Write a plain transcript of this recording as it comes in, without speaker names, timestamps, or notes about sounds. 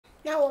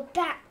Now we're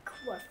back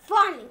with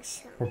Farming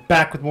Sim. We're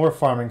back with more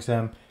Farming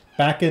Sim.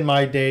 Back in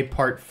my day,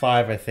 part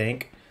 5, I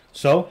think.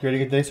 So, you ready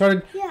to get the day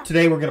started? Yeah.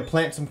 Today we're going to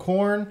plant some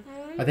corn.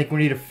 I think we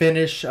need to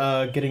finish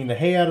getting the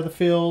hay out of the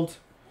field.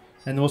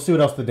 And then we'll see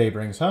what else the day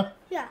brings, huh?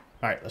 Yeah.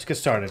 Alright, let's get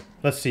started.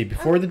 Let's see.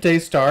 Before the day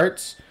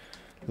starts,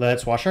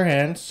 let's wash our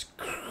hands.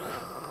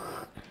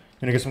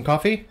 Gonna get some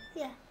coffee?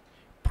 Yeah.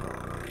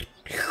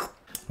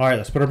 Alright,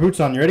 let's put our boots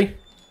on. You ready?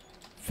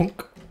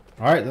 Funk.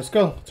 Alright, let's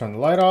go. Turn the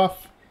light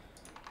off.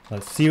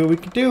 Let's see what we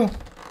can do.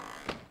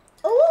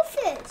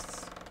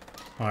 Rufus.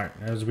 Alright,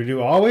 as we do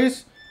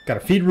always, gotta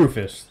feed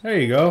Rufus. There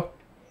you go.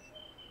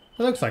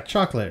 It looks like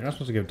chocolate. You're not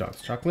supposed to give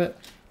dogs chocolate.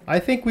 I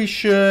think we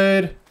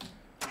should...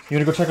 You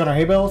wanna go check on our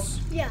hay bales?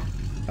 Yeah.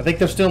 I think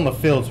they're still in the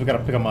field, so we gotta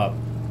pick them up.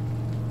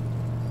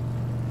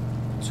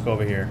 Let's go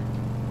over here.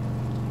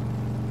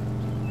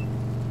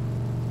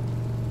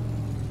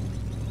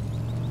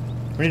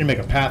 We need to make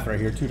a path right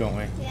here too, don't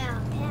we? Yeah,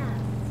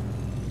 path.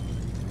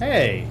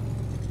 Hey!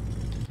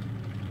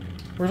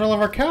 Where's all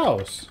of our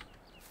cows?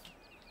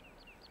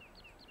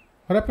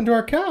 What happened to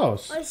our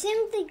cows? I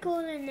think they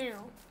go to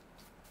now.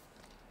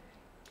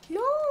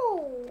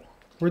 No.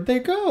 Where'd they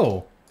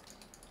go?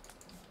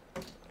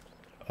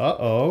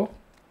 Uh-oh.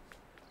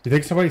 You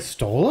think somebody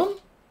stole them?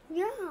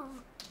 Yeah.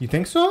 You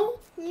think so?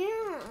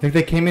 Yeah. Think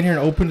they came in here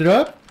and opened it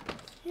up?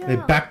 Yeah. They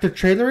backed their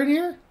trailer in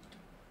here?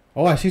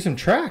 Oh, I see some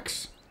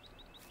tracks.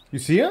 You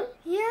see them?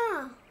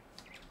 Yeah.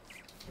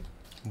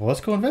 Well,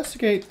 let's go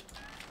investigate.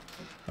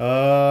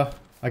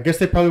 I guess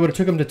they probably would have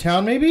took them to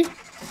town, maybe?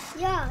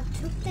 Yeah,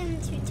 took them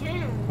to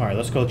town. Alright,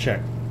 let's go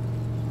check.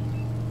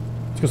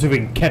 Let's go see if we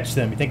can catch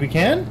them. You think we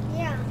can?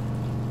 Yeah.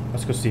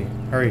 Let's go see.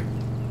 Hurry.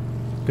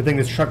 Good thing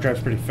this truck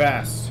drives pretty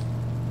fast.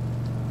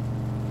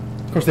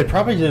 Of course, they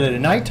probably did it at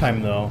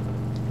nighttime, though.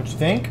 Don't you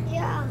think?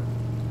 Yeah.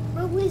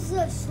 But we was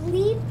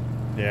asleep.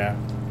 Yeah.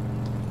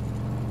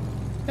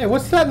 Hey,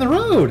 what's that in the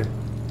road?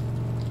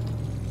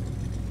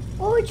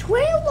 Oh, a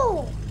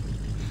trailer.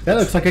 That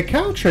looks like a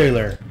cow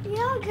trailer.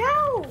 Yeah,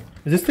 cow.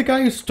 Is this the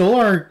guy who stole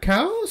our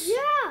cows?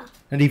 Yeah.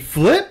 And he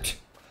flipped?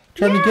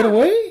 Trying to Yeah. get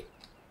away?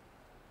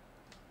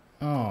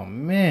 Oh,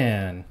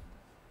 man.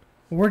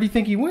 Where do you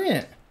think he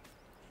went?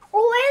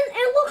 Oh,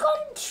 and look on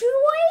the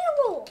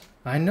trailer.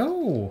 I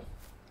know.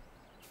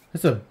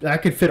 I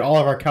could fit all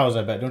of our cows,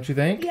 I bet, don't you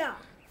think? Yeah.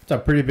 It's a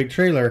pretty big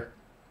trailer.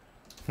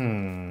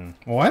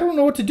 Well, I don't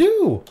know what to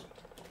do.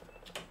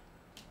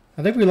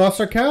 I think we lost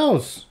our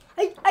cows.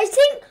 I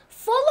think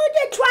follow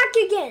the track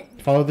again.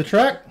 Follow the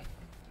track?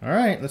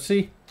 Alright, let's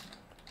see.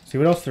 See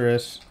what else there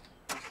is.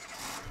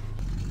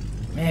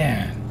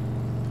 Man.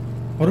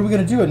 What are we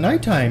going to do at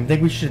nighttime?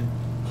 Think we should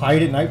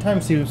hide at nighttime,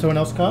 see if someone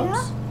else comes?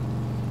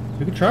 Yeah.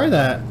 We could try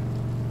that.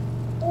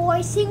 Oh,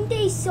 I think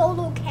they sold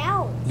the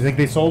cows. You think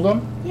they sold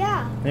them?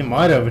 Yeah. They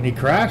might have, and he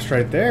crashed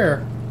right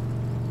there.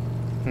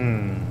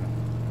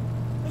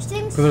 I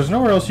think Because there's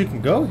nowhere else you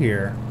can go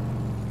here.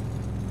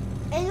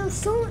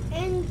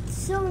 and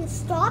someone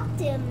stopped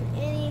him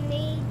and he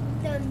made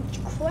them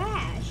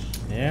crash.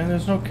 Yeah,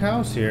 there's no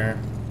cows here.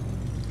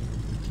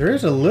 There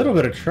is a little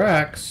bit of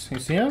tracks. You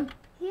see them?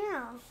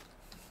 Yeah.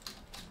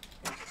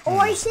 Oh,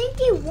 I think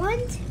he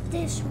went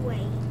this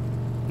way.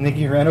 You think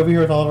he ran over here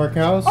with all of our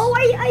cows? Oh,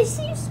 I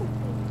see something.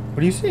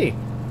 What do you see?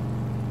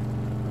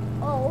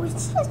 Oh,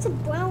 it's just a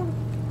brown.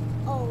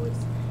 Oh,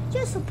 it's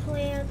just a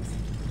plant.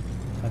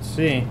 Let's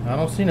see. I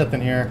don't see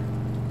nothing here.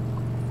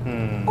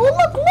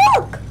 Oh,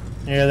 look!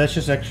 Yeah, that's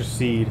just extra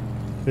seed.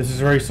 This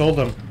is where he sold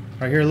them.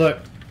 Right here, look.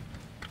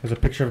 There's a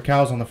picture of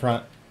cows on the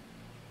front.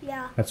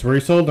 Yeah. That's where he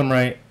sold them,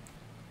 right?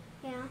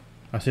 Yeah.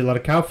 I see a lot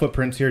of cow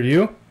footprints here. Do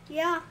you?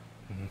 Yeah.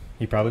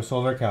 He probably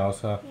sold our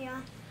cows, huh?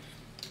 Yeah.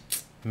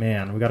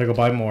 Man, we gotta go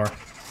buy more.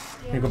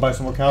 Yeah. You go buy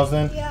some more cows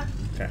then? Yeah.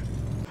 Okay.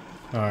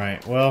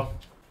 Alright, well,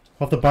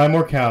 we'll have to buy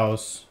more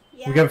cows.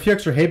 Yeah. We got a few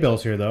extra hay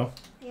bales here, though.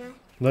 Yeah.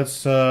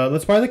 Let's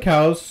buy the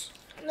cows.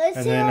 Let's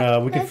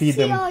We can feed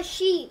them. Let's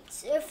see our sheep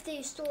if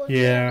they stole.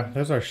 Yeah,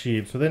 there's our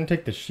sheep. So they didn't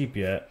take the sheep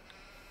yet.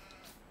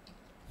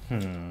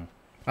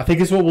 I think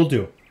this is what we'll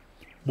do.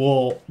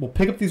 We'll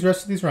pick up these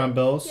rest of these round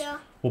bills. Yeah.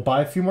 We'll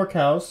buy a few more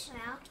cows.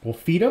 Yeah. We'll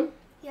feed them.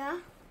 Yeah.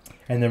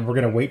 And then we're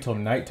going to wait till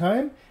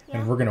nighttime. Yeah.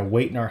 And we're going to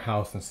wait in our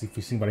house and see if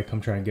we see anybody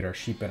come try and get our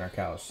sheep and our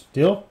cows.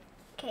 Deal?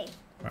 Okay.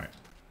 Alright.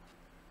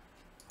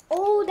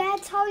 Oh,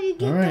 that's how you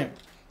get All them. right.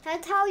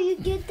 That's how you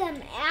get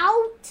them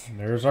out.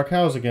 There's our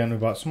cows again. We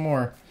bought some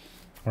more.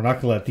 We're not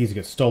going to let these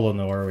get stolen,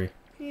 though, are we?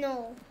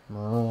 No.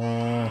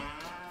 Oh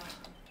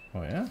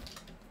yeah.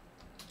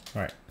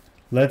 All right.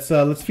 Let's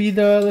feed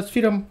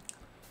them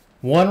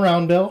one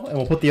round bill, and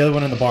we'll put the other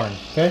one in the barn.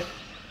 Okay?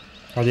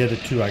 Or the other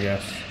two, I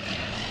guess.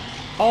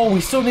 Oh,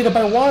 we still need to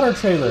buy a water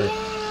trailer.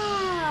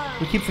 Yeah.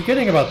 We keep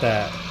forgetting about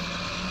that.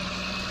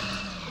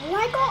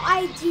 I got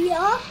an idea.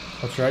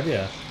 What's your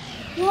idea?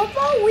 What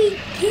about we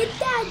get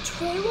that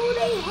trailer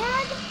they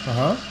had?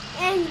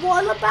 And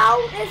what about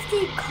if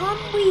they come,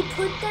 we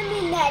put them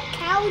in that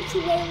cow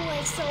trailer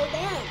and sell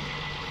them?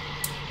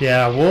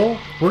 Yeah,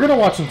 we're gonna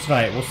watch them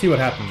tonight. We'll see what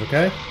happens.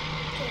 Okay?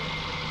 Okay.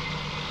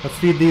 Let's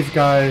feed these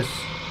guys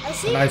I a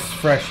think nice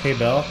fresh hay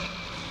bale.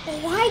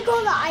 Oh, I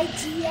got an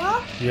idea.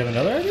 You have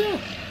another idea?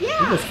 Yeah.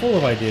 You're just full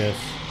of ideas.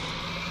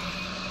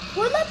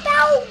 What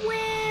about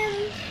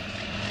when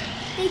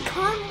they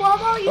come? What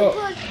about you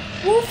put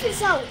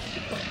Rufus out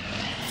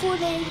so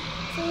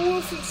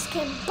Rufus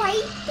can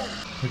bite them?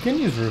 We can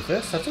use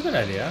Rufus. That's a good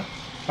idea.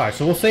 Alright,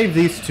 so we'll save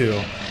these two.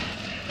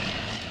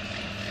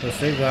 Let's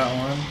save that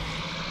one.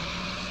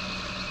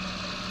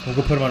 We'll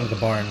go put them under the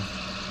barn.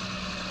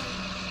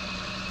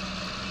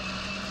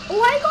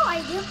 Oh, I got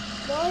an idea.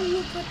 Why do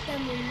you put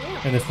them in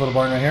there? In this little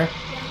barn right here?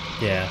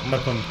 Yeah. Yeah, I'm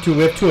gonna put them two.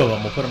 We have two of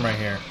them. We'll put them right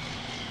here.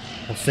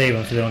 We'll save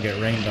them so they don't get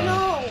rained on.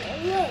 No,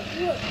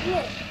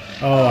 look.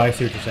 Oh, I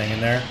see what you're saying. In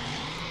there?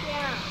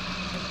 Yeah.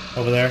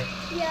 Over there?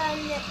 Yeah,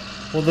 no.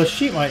 Well, the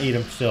sheep might eat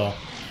them still.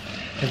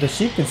 If the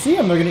sheep can see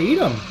them, they're gonna eat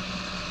them.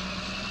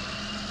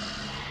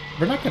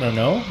 We're not gonna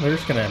know. They're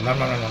just gonna nom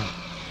nom nom nom.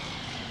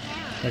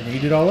 They're gonna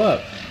eat it all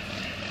up.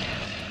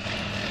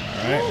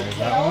 Alright, there's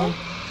that one.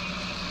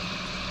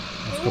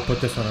 Let's go put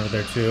this one over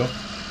there too.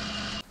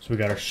 So we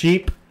got our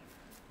sheep.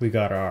 We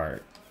got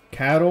our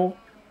cattle.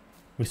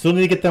 We still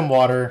need to get them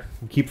water.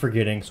 We keep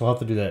forgetting, so we'll have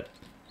to do that.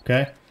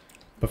 Okay?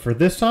 But for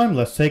this time,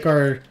 let's take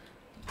our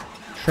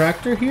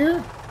tractor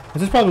here.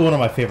 This is probably one of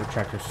my favorite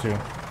tractors too.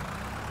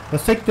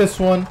 Let's take this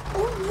one.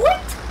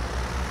 What?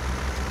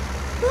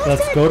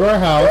 Let's go to our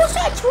house. There's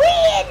a tree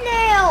in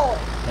there.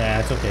 Yeah,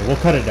 it's okay. We'll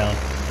cut it down.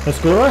 Let's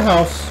go to our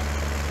house.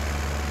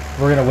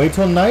 We're going to wait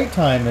till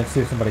nighttime and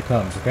see if somebody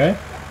comes, okay?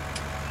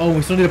 Oh,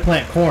 we still need to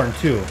plant corn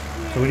too.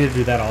 So we need to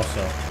do that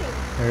also.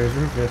 There's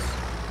Rufus.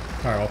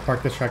 Alright, I'll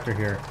park this tractor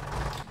here.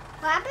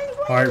 What happens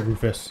when... Alright,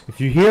 Rufus.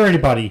 If you hear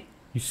anybody,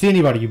 you see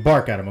anybody, you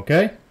bark at them,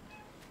 okay?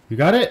 You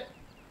got it?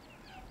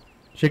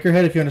 Shake your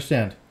head if you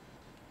understand.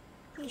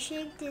 You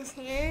shake his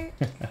head.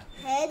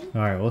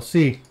 Alright, we'll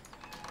see.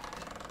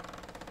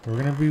 We're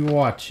going to be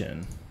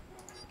watching.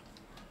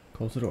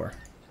 Close the door.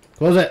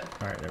 Close it!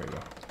 Alright, there we go.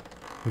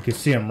 We can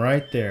see him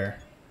right there.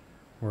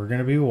 We're going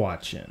to be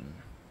watching.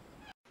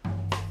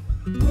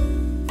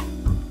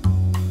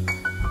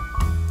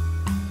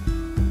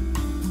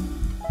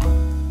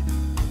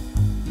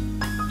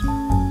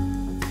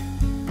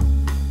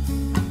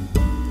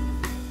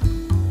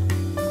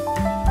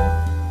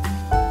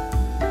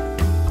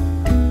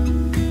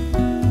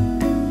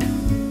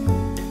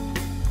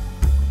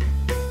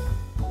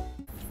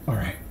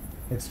 Alright,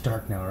 it's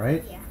dark now,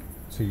 right? Yeah.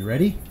 So you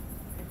ready?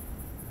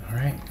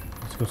 Alright,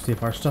 let's go see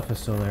if our stuff is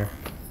still there.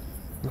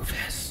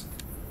 Rufus!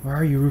 Where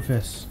are you,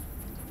 Rufus?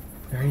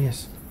 There he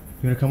is.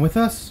 You wanna come with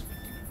us?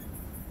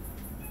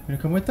 You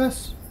wanna come with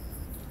us?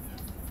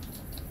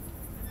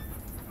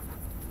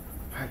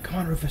 Alright, come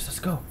on, Rufus, let's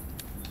go.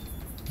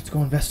 Let's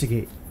go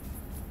investigate.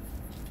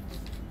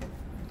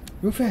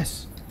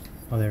 Rufus!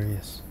 Oh, there he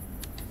is.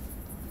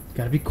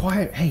 Gotta be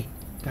quiet. Hey,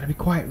 gotta be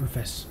quiet,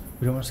 Rufus.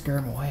 We don't want to scare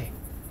him away.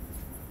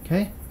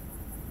 Okay?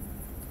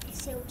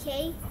 Is it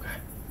okay? Okay.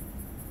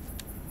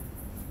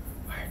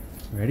 Alright,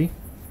 ready?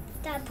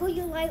 Dad, put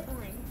your light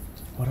on.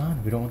 Hold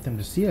on, we don't want them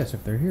to see us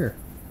if they're here.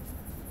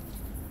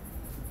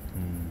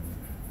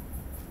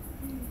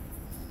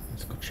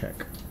 Let's go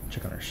check.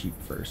 Check on our sheep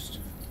first.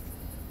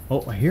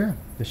 Oh, I hear them.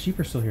 The sheep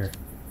are still here.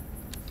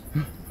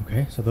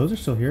 Okay, so those are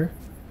still here.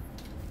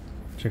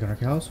 Check on our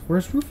cows.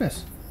 Where's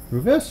Rufus?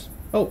 Rufus?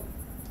 Oh,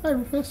 hi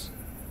Rufus.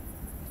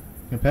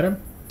 You gonna pet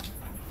him?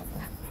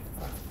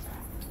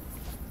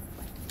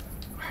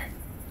 Alright,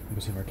 let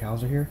me see if our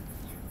cows are here.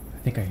 I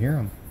think I hear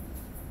them.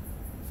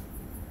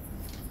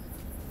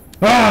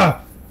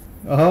 Ah!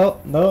 Oh,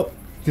 no.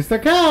 Just their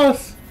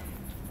cows.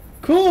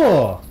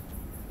 Cool.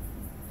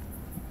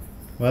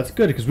 Well, that's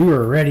good because we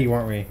were ready,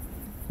 weren't we?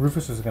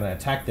 Rufus was going to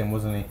attack them,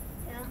 wasn't he?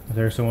 Yeah. Is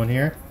there someone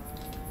here?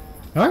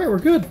 Alright, we're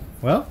good.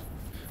 Well,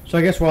 so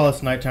I guess while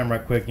it's nighttime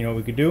right quick, you know what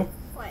we could do?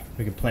 What?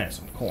 We could plant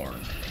some corn.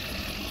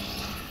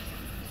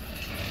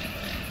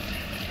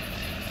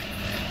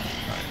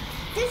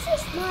 This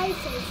is my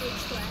favorite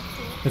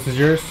tractor. This is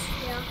yours?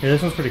 Yeah. Yeah,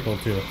 this one's pretty cool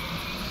too.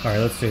 Alright,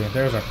 let's see.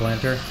 There's our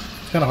planter.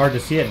 It's kind of hard to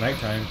see at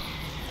nighttime.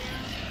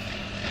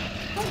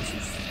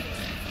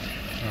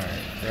 Alright,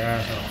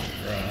 grass. Oh,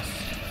 grass.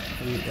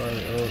 Wheat,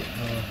 barley, oat.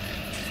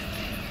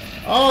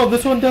 Oh,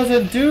 this one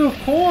doesn't do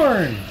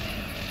corn!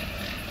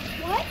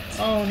 What?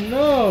 Oh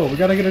no! We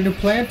gotta get a new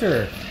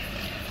planter.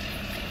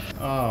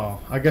 Oh,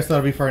 I guess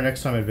that'll be for our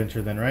next time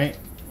adventure then, right?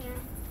 Yeah.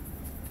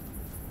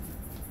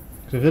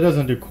 Because if it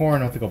doesn't do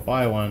corn, I'll have to go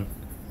buy one.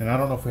 And I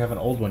don't know if we have an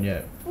old one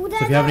yet. Well, so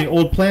if you have any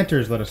old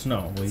planters, let us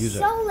know. We'll use it.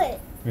 Sell it.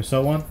 You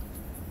sell one?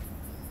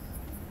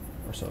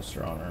 We're so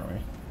strong, aren't we?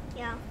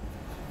 Yeah.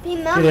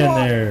 Remember, Get in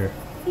there.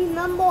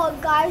 Remember a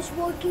guy's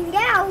working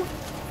out.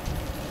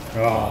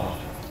 Oh.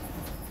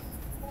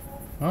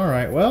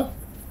 Alright, well.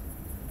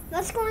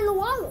 Let's go in the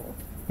water.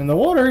 And the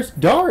water's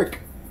dark.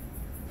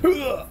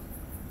 Alright,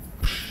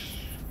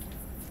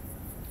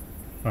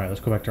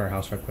 let's go back to our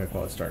house real quick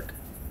while it's dark.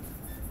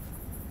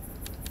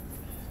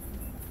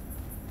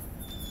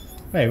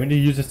 Hey, we need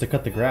to use this to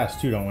cut the grass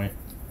too, don't we?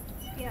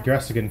 Yeah. The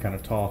grass is getting kind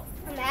of tall.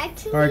 I'm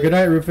actually... Alright, good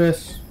night,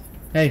 Rufus.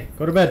 Hey,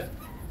 go to bed.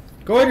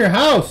 Go in your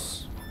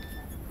house!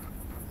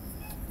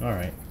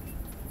 Alright.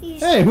 He's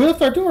Hey, who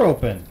left our door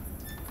open?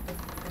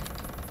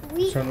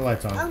 We Turn the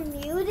lights on.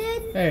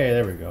 unmuted. Hey,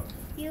 there we go.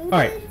 Muted. All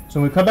right, so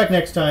when we come back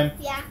next time,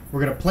 Yeah.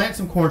 we're going to plant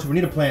some corn, so we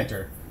need a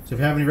planter. So if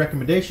you have any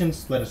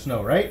recommendations, let us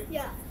know, right?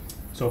 Yeah.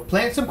 So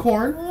plant some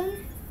corn,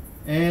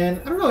 and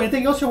I don't know,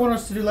 anything else you want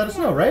us to do, let us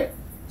know, right?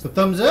 So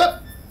thumbs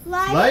up,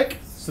 like,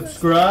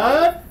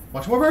 subscribe,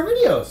 watch more of our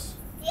videos.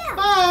 Yeah.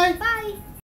 Bye. Bye.